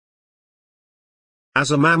As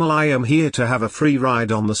a mammal I am here to have a free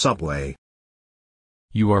ride on the subway.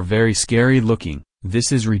 You are very scary looking.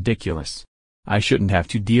 This is ridiculous. I shouldn't have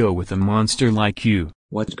to deal with a monster like you.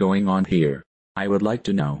 What's going on here? I would like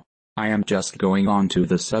to know. I am just going on to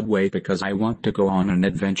the subway because I want to go on an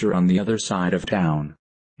adventure on the other side of town.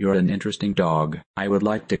 You're an interesting dog. I would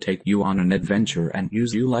like to take you on an adventure and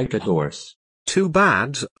use you like a horse. Too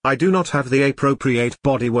bad, I do not have the appropriate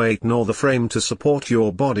body weight nor the frame to support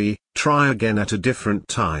your body. Try again at a different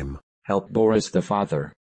time. Help Boris the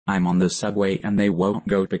father. I'm on the subway and they won't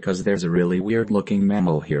go because there's a really weird looking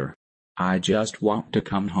mammal here. I just want to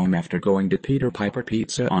come home after going to Peter Piper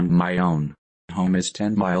Pizza on my own. Home is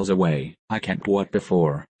 10 miles away. I can't wait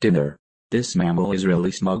before dinner. This mammal is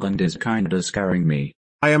really smug and is kinda scaring me.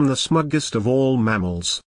 I am the smuggest of all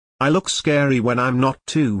mammals. I look scary when I'm not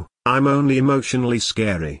too. I'm only emotionally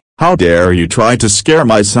scary. How dare you try to scare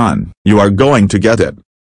my son? You are going to get it.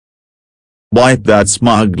 Wipe that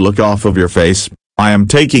smug look off of your face. I am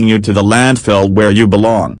taking you to the landfill where you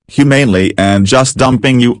belong humanely and just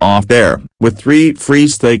dumping you off there with 3 free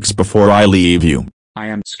steaks before I leave you. I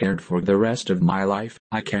am scared for the rest of my life.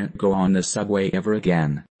 I can't go on the subway ever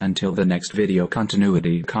again until the next video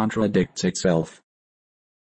continuity contradicts itself.